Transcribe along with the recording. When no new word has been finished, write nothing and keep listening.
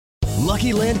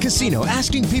Lucky Land Casino,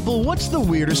 asking people, what's the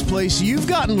weirdest place you've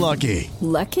gotten lucky?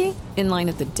 Lucky? In line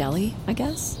at the deli, I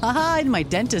guess? Aha, in my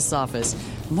dentist's office.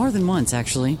 More than once,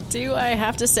 actually. Do I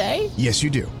have to say? Yes, you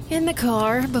do. In the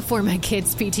car before my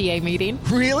kids' PTA meeting.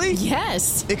 Really?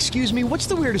 Yes. Excuse me, what's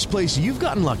the weirdest place you've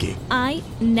gotten lucky? I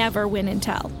never win and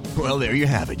tell. Well, there you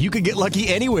have it. You can get lucky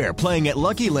anywhere, playing at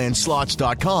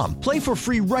LuckyLandSlots.com. Play for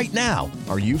free right now.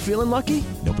 Are you feeling lucky?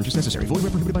 No purchase necessary. Void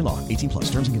where prohibited by law. 18+.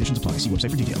 Terms and conditions apply. See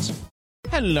website for details.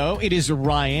 Hello, it is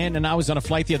Ryan, and I was on a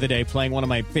flight the other day playing one of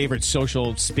my favorite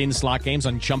social spin slot games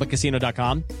on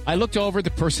ChumbaCasino.com. I looked over at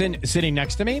the person sitting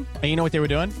next to me, and you know what they were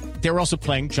doing? They were also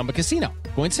playing Chumba Casino.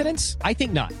 Coincidence? I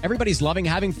think not. Everybody's loving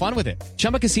having fun with it.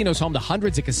 Chumba Casino is home to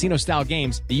hundreds of casino-style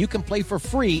games that you can play for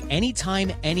free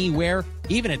anytime, anywhere,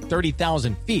 even at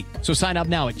 30,000 feet. So sign up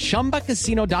now at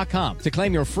ChumbaCasino.com to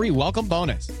claim your free welcome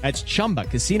bonus. That's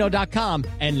ChumbaCasino.com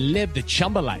and live the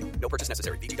Chumba life. No purchase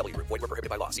necessary. VGW. Void where prohibited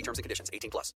by law. See terms and conditions.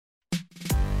 18+.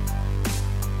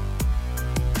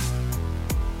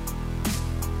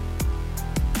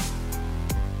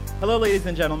 Hello, ladies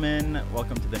and gentlemen.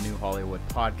 Welcome to the New Hollywood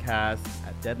Podcast.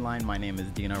 At Deadline, my name is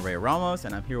Dina Ray Ramos,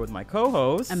 and I'm here with my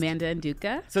co-host Amanda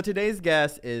Nduka. So today's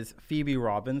guest is Phoebe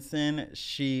Robinson.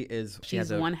 She's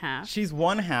one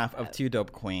half of Two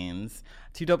Dope Queens.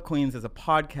 Two Dope Queens is a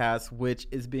podcast which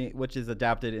is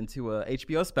adapted into a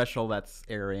HBO special that's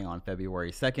airing on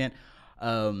February 2nd.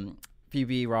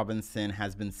 Phoebe Robinson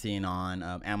has been seen on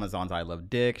Amazon's I Love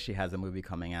Dick. She has a movie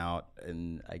coming out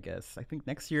I think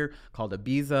next year called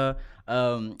Ibiza.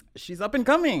 She's up and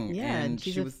coming. Yeah, and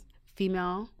she's a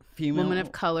female woman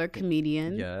of color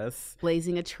comedian. Yes.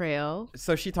 Blazing a trail.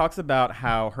 So she talks about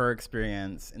how her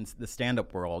experience in the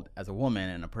stand-up world as a woman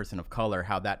and a person of color,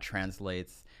 how that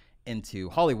translates into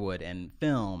Hollywood and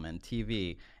film and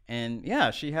TV. And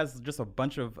yeah, she has just a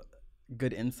bunch of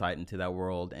good insight into that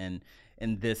world. And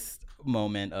in this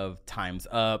moment of Time's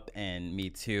Up and Me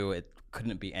Too, it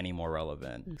couldn't be any more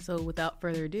relevant. So without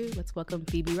further ado, let's welcome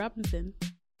Phoebe Robinson.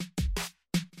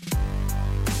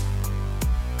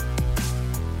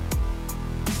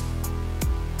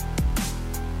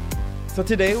 So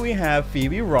today we have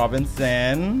Phoebe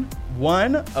Robinson,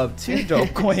 one of Two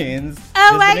Dope Queens,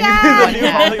 Oh my God! the New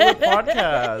Hollywood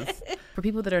Podcast. For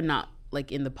people that are not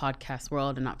in the podcast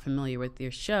world and not familiar with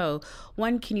your show,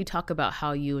 one, can you talk about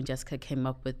how you and Jessica came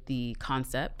up with the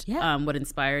concept? Yeah. What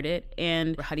inspired it,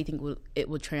 and how do you think it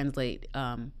will translate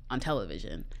on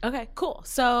television? Okay, cool.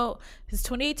 So it's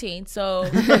 2018. So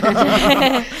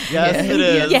Yes, it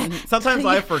is. Yeah. Sometimes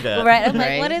I forget. Right. I'm like,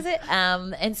 Right. what is it?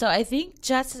 And so I think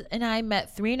Jess and I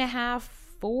met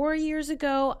 4 years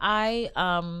ago. I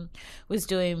was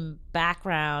doing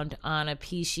background on a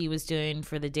piece she was doing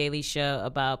for the Daily Show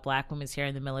about Black women's hair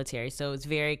in the military. So it was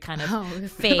very kind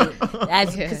of fate,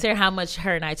 as consider how much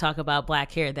her and I talk about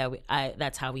black hair.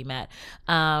 That's how we met.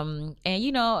 And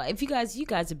you know, if you guys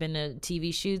have been to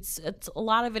TV shoots, a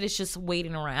lot of it is just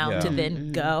waiting around to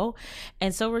then go.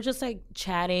 And so we're just like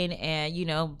chatting, and you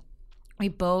know, we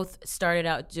both started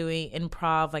out doing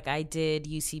improv. Like I did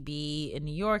UCB in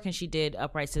New York and she did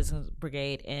Upright Citizens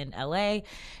Brigade in LA.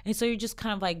 And so you're just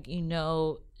kind of like, you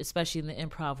know, especially in the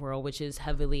improv world, which is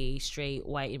heavily straight,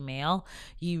 white, and male,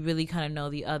 you really kind of know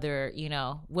the other, you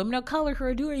know, women of color who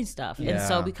are doing stuff. Yeah. And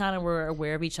so we kind of were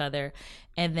aware of each other.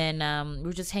 And then we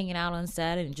were just hanging out on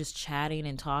set and just chatting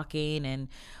and talking. And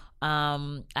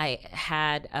I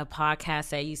had a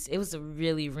podcast it was a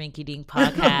really rinky-dink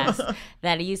podcast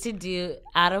that I used to do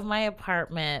out of my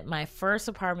apartment, my first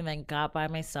apartment that I got by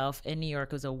myself in New York.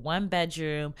 It was a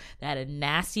 1-bedroom that had a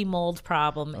nasty mold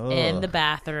problem in the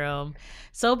bathroom.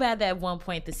 So bad that at one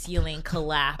point the ceiling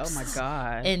collapsed. Oh my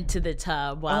God. Into the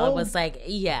tub while I was like,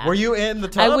 yeah. Were you in the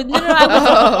tub? I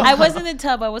was in the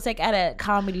tub. I was like at a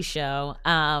comedy show.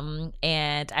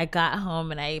 And I got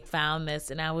home and I found this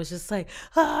and I was just like,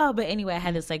 but anyway, I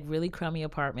had this like really crummy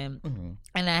apartment,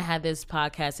 and I had this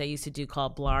podcast I used to do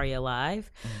called Blaria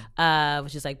Live,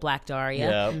 which is like Black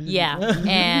Daria. Yeah.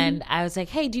 And I was like,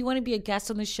 hey, do you want to be a guest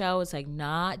on the show? It's like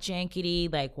not jankety,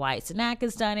 like Wyatt Cenac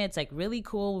has done it. It's like really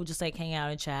cool. We'll just like hang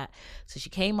out and chat. So she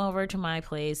came over to my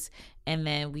place. And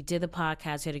then we did the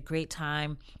podcast. We had a great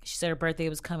time. She said her birthday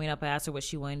was coming up. I asked her what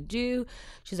she wanted to do.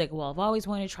 She's like, well, I've always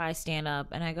wanted to try stand up.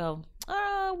 And I go,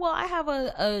 well, I have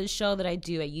a show that I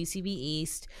do at UCB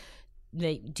East.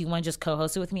 Do you want to just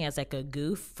co-host it with me as like a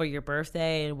goof for your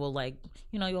birthday? And we'll like,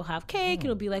 you know, you'll have cake.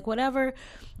 It'll be like whatever.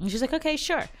 And she's like, okay,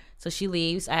 sure. So she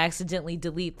leaves. I accidentally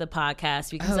delete the podcast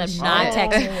because I'm not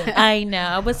texting. I know.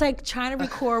 I was like trying to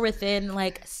record within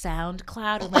like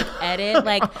SoundCloud and like edit.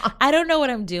 Like I don't know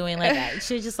what I'm doing. Like I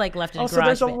should have just like left it in so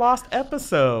there's a GarageBand. lost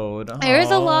episode. There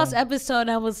is a lost episode.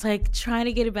 I was like trying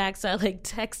to get it back. So I like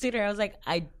texted her. I was like,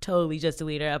 I totally just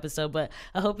deleted her episode, but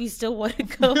I hope you still want to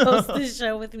co-host this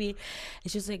show with me.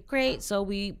 And she was like, great. So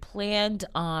we planned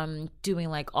on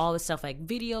doing like all the stuff, like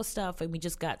video stuff. And we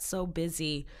just got so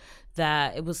busy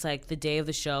that it was like the day of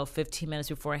the show, 15 minutes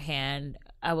beforehand.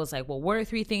 I was like, well, what are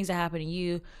 3 things that happened to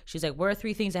you? She's like, what are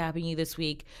 3 things that happened to you this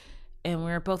week? And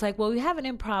we were both like, well, we have an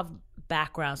improv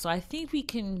background, so I think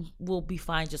we'll be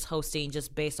fine just hosting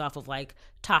just based off of like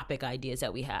topic ideas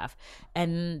that we have.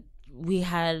 And we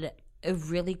had a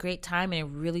really great time, and it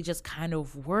really just kind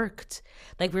of worked.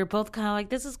 Like we were both kind of like,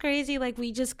 this is crazy. Like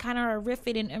we just kind of are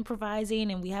riffing and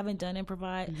improvising, and we haven't done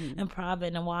improv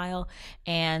in a while.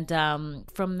 And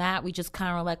from that, we just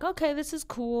kind of were like, okay, this is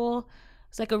cool.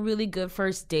 It's like a really good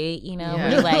first date, you know,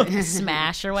 where you like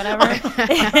smash or whatever.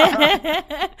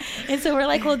 And so we're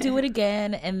like, we'll do it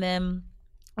again. And then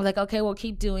we're like, okay, we'll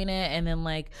keep doing it. And then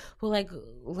like, we're like,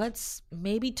 let's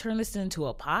maybe turn this into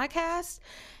a podcast.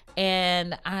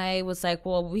 And I was like,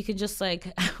 well, we could just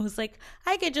like, I was like,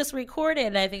 I could just record it.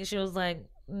 And I think she was like,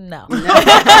 no.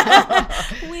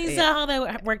 We saw how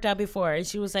that worked out before. And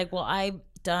she was like, well, I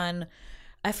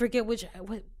forget what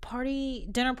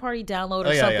dinner party download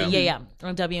or something. Yeah,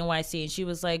 on WNYC. And she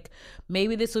was like,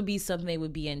 maybe this would be something they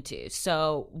would be into.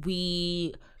 So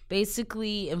we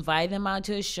basically invited them out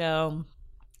to a show,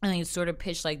 and they sort of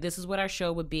pitched like, this is what our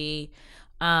show would be.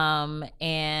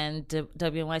 And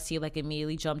WNYC like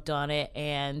immediately jumped on it,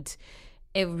 and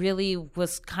it really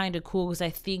was kind of cool because I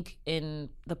think in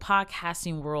the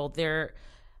podcasting world, there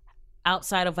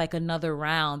outside of like another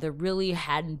round, there really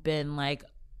hadn't been like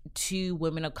 2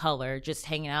 women of color just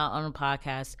hanging out on a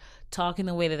podcast talking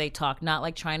the way that they talk, not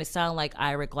like trying to sound like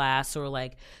Ira Glass or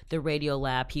like the Radio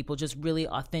Lab people, just really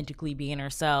authentically being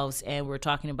ourselves. And we're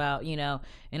talking about, you know,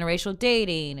 interracial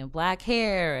dating and black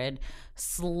hair and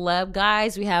celeb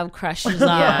guys we have crushes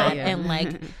on and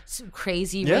like some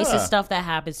crazy racist stuff that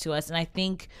happens to us. And I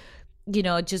think, you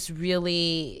know, it just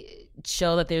really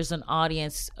show that there's an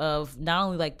audience of not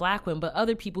only like black women, but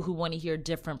other people who want to hear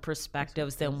different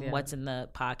perspectives than what's in the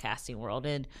podcasting world.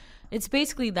 And it's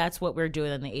basically, that's what we're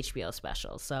doing in the HBO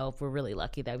special. So we're really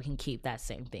lucky that we can keep that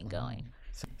same thing going.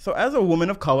 So as a woman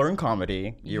of color in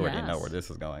comedy, you already know where this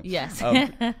is going. Yes.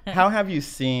 How have you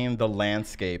seen the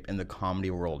landscape in the comedy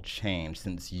world change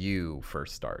since you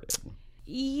first started?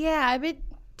 Yeah, I've been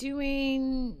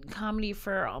doing comedy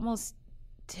for almost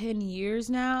 10 years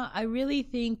now. I really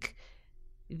think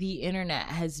the internet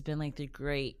has been like the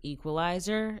great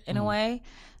equalizer in a way.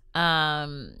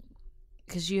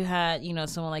 Because you had, you know,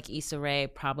 someone like Issa Rae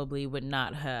probably would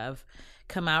not have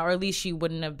come out, or at least she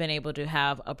wouldn't have been able to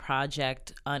have a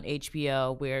project on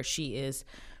HBO where she is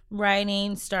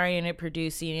writing, starring in it,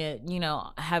 producing it, you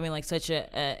know, having like such a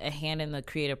hand in the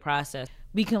creative process.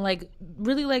 We can like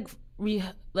really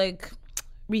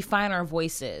refine our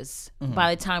voices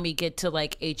by the time we get to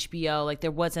like HBO. Like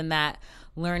there wasn't that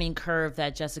learning curve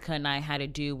that Jessica and I had to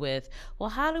do with, well,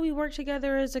 how do we work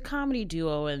together as a comedy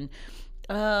duo? And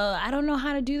I don't know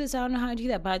how to do this. I don't know how to do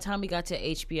that. By the time we got to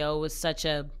HBO, it was such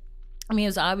a, I mean, it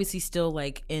was obviously still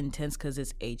like intense because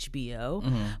it's HBO,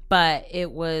 but it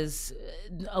was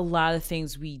a lot of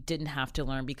things we didn't have to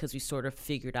learn because we sort of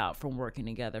figured out from working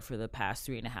together for the past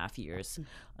 3.5 years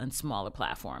on smaller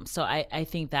platforms. So I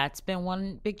think that's been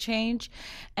one big change.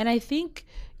 And I think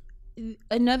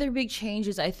another big change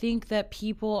is I think that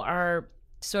people are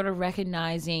sort of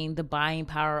recognizing the buying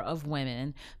power of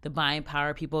women, the buying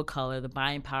power of people of color, the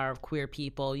buying power of queer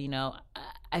people. You know,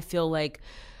 I feel like,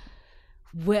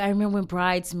 I remember when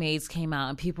Bridesmaids came out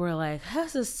and people were like,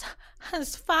 that's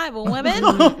 5 women.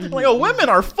 Like, oh, women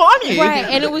are funny. Right.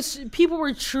 And it was, people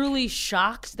were truly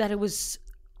shocked that it was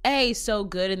so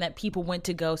good and that people went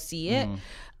to go see it.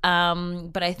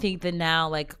 But I think that now,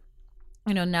 like,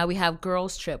 you know, now we have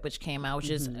Girls Trip, which came out, which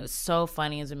is so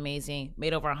funny, is amazing,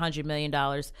 made over $100 million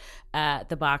at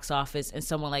the box office, and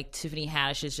someone like Tiffany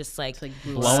Haddish is just like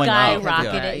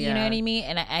skyrocketed, you know what I mean?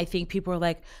 And I think people are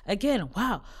like, again,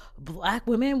 wow, black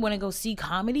women want to go see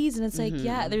comedies, and it's like,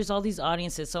 yeah, there's all these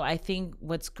audiences. So I think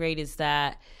what's great is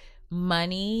that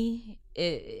money,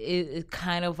 it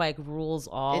kind of like rules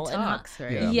all. It talks,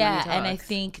 right? Yeah, and I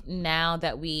think now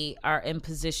that we are in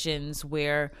positions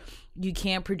where you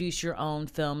can produce your own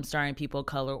film starring people of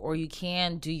color, or you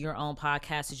can do your own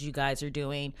podcast as you guys are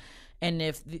doing. And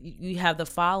if you have the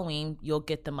following, you'll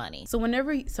get the money. So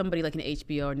whenever somebody like an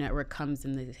HBO or network comes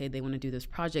and they say they want to do this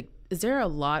project, is there a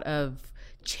lot of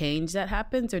change that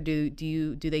happens, or do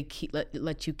they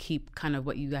let you keep kind of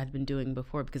what you had been doing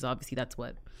before, because obviously that's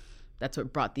what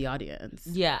brought the audience.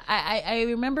 Yeah, I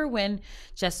remember when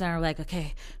Jess and I were like,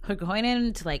 okay, we're going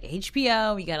into like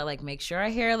HBO. We gotta like make sure our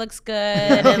hair looks good,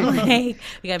 and like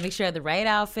we gotta make sure I have the right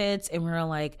outfits. And we were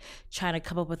like trying to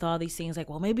come up with all these things, like,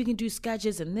 well, maybe we can do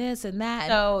sketches and this and that.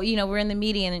 So we're in the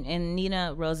meeting, and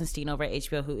Nina Rosenstein over at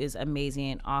HBO, who is amazing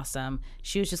and awesome,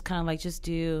 she was just kind of like, just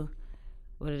do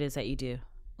what it is that you do,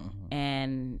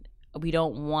 and we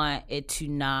don't want it to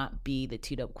not be the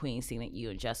Two Dope Queens thing that you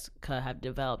and Jessica have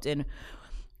developed. And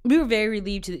we were very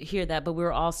relieved to hear that, but we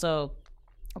were also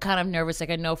kind of nervous.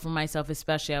 Like, I know for myself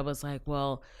especially, I was like,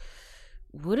 well,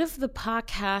 what if the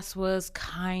podcast was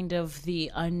kind of the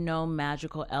unknown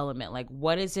magical element? Like,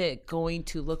 what is it going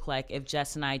to look like if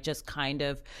Jess and I just kind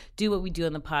of do what we do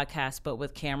in the podcast, but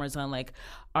with cameras on? Like,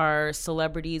 our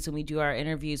celebrities, when we do our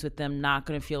interviews with them, not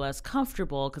going to feel as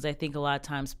comfortable? Because I think a lot of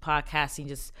times podcasting,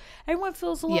 just everyone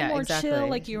feels a little more chill.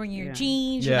 Like, you're in your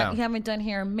jeans, you haven't done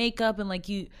hair and makeup, and like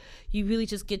you really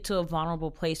just get to a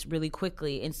vulnerable place really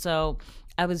quickly. And so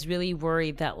I was really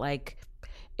worried that like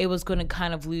it was going to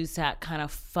kind of lose that kind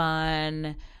of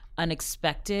fun,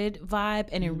 unexpected vibe,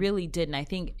 and it really didn't. I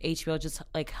think HBO just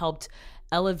like helped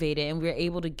elevate it, and we were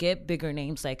able to get bigger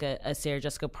names like a Sarah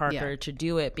Jessica Parker to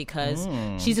do it, because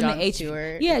she's Jon in the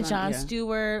Stewart. Jon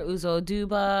Stewart, Uzo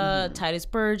Aduba, Titus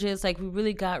Burgess. Like, we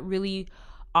really got really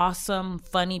awesome,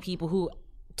 funny people who,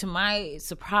 to my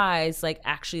surprise, like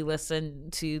actually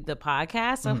listened to the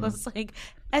podcast. I was like,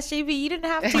 SJV, you didn't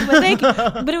have to, but thank you.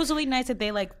 But it was really nice that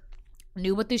they like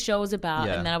knew what the show was about,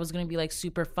 and that I was going to be like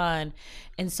super fun.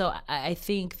 And so I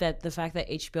think that the fact that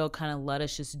HBO kind of let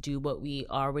us just do what we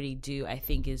already do, I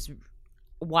think is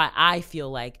why I feel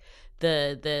like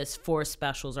the 4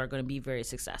 specials are going to be very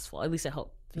successful. At least I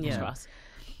hope. Fingers crossed.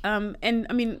 And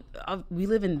I mean, we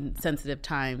live in sensitive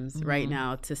times right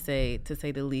now, to say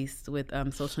the least, with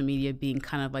social media being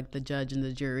kind of like the judge and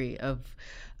the jury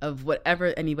of whatever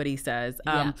anybody says.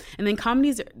 And then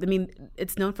comedies, I mean,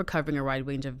 it's known for covering a wide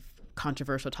range of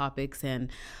controversial topics, and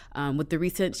with the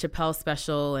recent Chappelle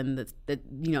special and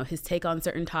the his take on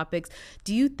certain topics,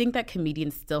 do you think that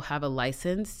comedians still have a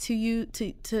license to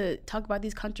talk about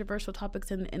these controversial topics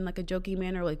in like a joking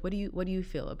manner? Like, what do you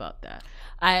feel about that?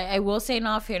 I will say, in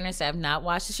all fairness, I have not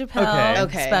watched the Chappelle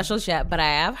specials yet, but I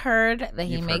have heard that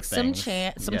he makes some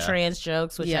trans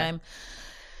jokes, which I'm,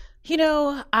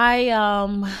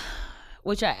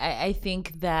 I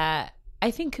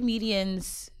think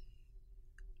comedians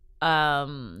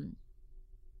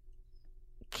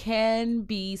can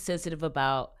be sensitive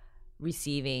about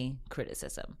receiving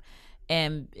criticism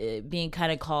and being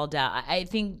kind of called out. I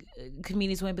think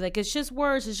comedians want to be like, it's just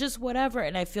words, it's just whatever.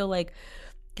 And I feel like,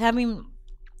 having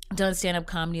done stand-up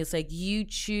comedy, it's like you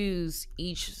choose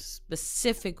each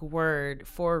specific word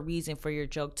for a reason for your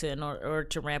joke or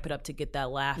to ramp it up to get that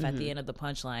laugh at the end of the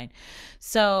punchline.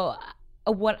 So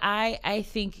what I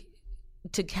think,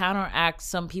 to counteract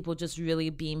some people just really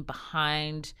being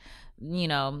behind,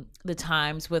 the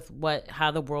times with how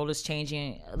the world is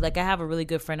changing. Like, I have a really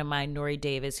good friend of mine, Nori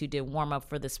Davis, who did warm up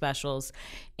for the specials,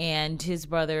 and his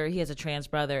brother, he has a trans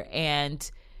brother, and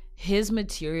his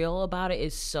material about it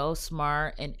is so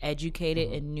smart and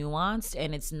educated and nuanced,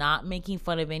 and it's not making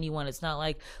fun of anyone. It's not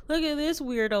like, look at this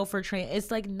weirdo for trans.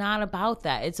 It's like not about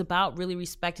that. It's about really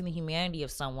respecting the humanity of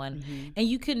someone, and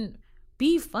you can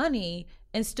be funny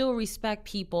and still respect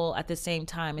people at the same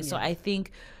time. And so I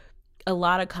think a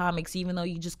lot of comics, even though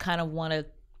you just kind of want to,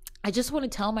 I just want to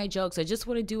tell my jokes, I just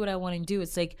want to do what I want to do,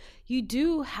 it's like you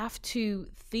do have to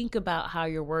think about how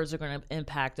your words are going to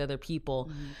impact other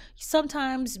people.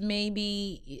 Sometimes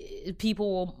maybe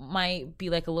people might be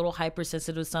like a little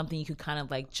hypersensitive to something. You can kind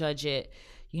of like judge it,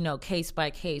 case by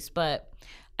case. But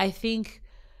I think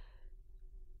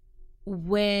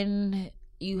when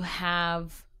you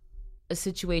have a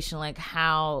situation like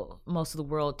how most of the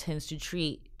world tends to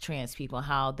treat trans people,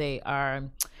 how they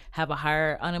have a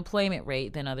higher unemployment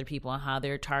rate than other people, and how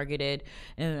they're targeted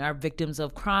and are victims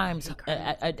of crimes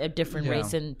at a different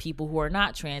rates than people who are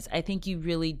not trans. I think you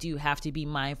really do have to be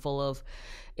mindful of,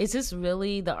 is this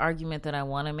really the argument that I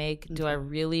want to make? Do I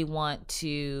really want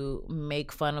to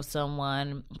make fun of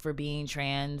someone for being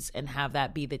trans and have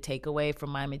that be the takeaway from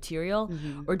my material?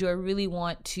 Or do I really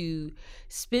want to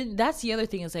spin? That's the other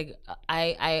thing, is like,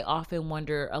 I often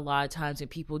wonder a lot of times when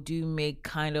people do make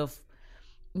kind of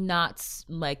not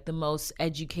like the most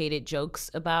educated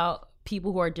jokes about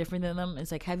people who are different than them.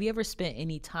 It's like, have you ever spent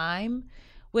any time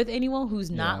with anyone who's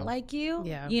not like you?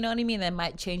 You know what I mean? That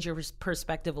might change your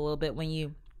perspective a little bit when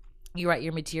you you write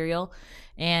your material.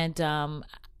 And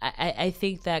I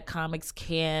think that comics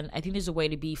I think there's a way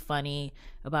to be funny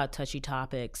about touchy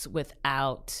topics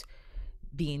without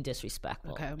being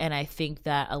disrespectful. Okay. And I think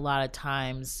that a lot of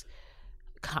times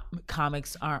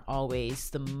comics aren't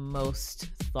always the most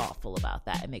thoughtful about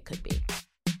that, and they could be.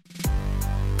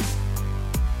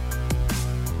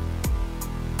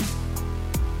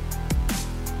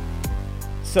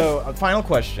 So, a final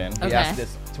question. We asked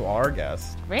this to our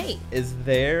guests. Great. Is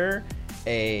there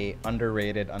a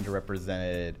underrated,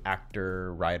 underrepresented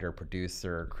actor, writer,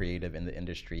 producer, creative in the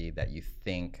industry that you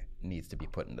think needs to be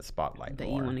put in the spotlight that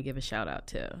you want to give a shout out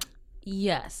to?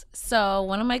 Yes. So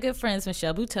one of my good friends,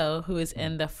 Michelle Buteau, who is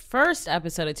in the first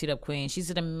episode of Two Dope Queens, she's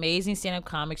an amazing stand-up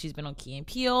comic. She's been on Key and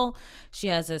Peele. She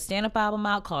has a stand-up album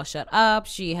out called Shut Up.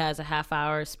 She has a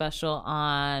half-hour special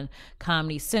on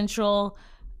Comedy Central.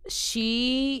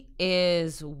 She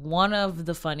is one of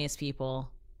the funniest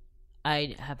people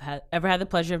I have ever had the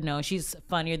pleasure of knowing. She's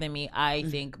funnier than me, I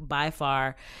think, by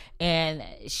far. And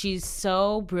she's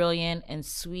so brilliant and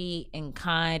sweet and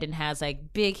kind and has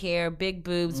like big hair, big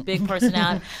boobs, big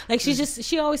personality. Like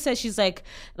she always says she's like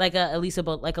a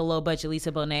low budget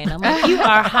Lisa Bonet. And I'm like, you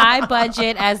are high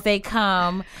budget as they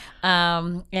come.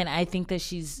 And I think that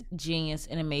she's genius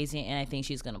and amazing, and I think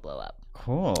she's gonna blow up.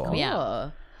 Cool.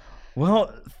 Yeah.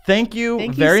 Well, thank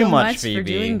you very so much, Phoebe. for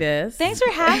doing this. Thanks for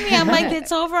having me. I'm like,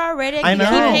 it's over already. I know.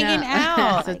 Keep hanging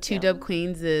out. So Two Dope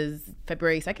Queens is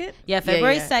February 2nd? Yeah,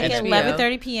 February 2nd,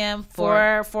 11:30 p.m.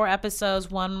 Four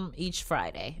episodes, one each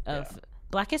Friday of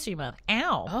Black History Month.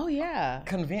 Ow. Oh, yeah.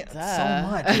 Convenient. So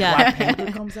much. Yeah. Black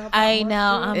Panther comes out. I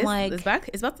know. It's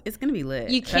going to be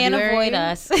lit. You can't avoid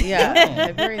us. Yeah.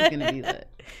 February is going to be lit.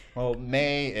 Well,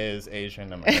 May is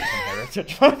Asian American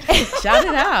Heritage Month. Shout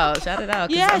it out.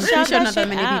 Yeah, I'm pretty sure not that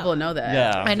many people know that.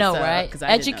 Yeah. I know, right?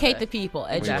 Educate the people.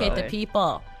 Educate the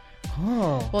people.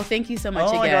 Oh. Well, thank you so much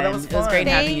again. My God, that was fun. It was great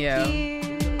having you. Thank you.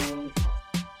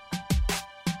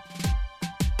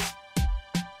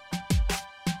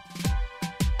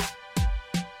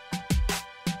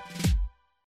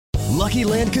 Lucky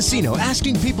Land Casino,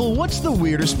 asking people, what's the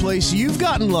weirdest place you've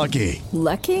gotten lucky?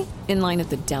 Lucky? In line at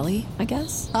the deli, I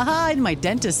guess? Aha, in my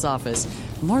dentist's office.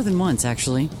 More than once,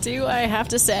 actually. Do I have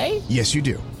to say? Yes, you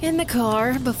do. In the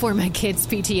car before my kids'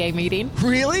 PTA meeting.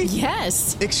 Really?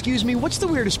 Yes. Excuse me, what's the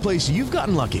weirdest place you've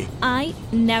gotten lucky? I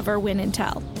never win and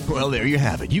tell. Well, there you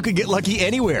have it. You can get lucky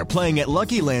anywhere, playing at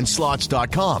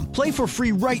LuckyLandSlots.com. Play for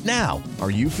free right now.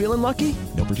 Are you feeling lucky?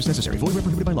 No purchase necessary. Void where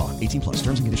prohibited by law. 18+.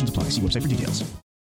 Terms and conditions apply. See website for details.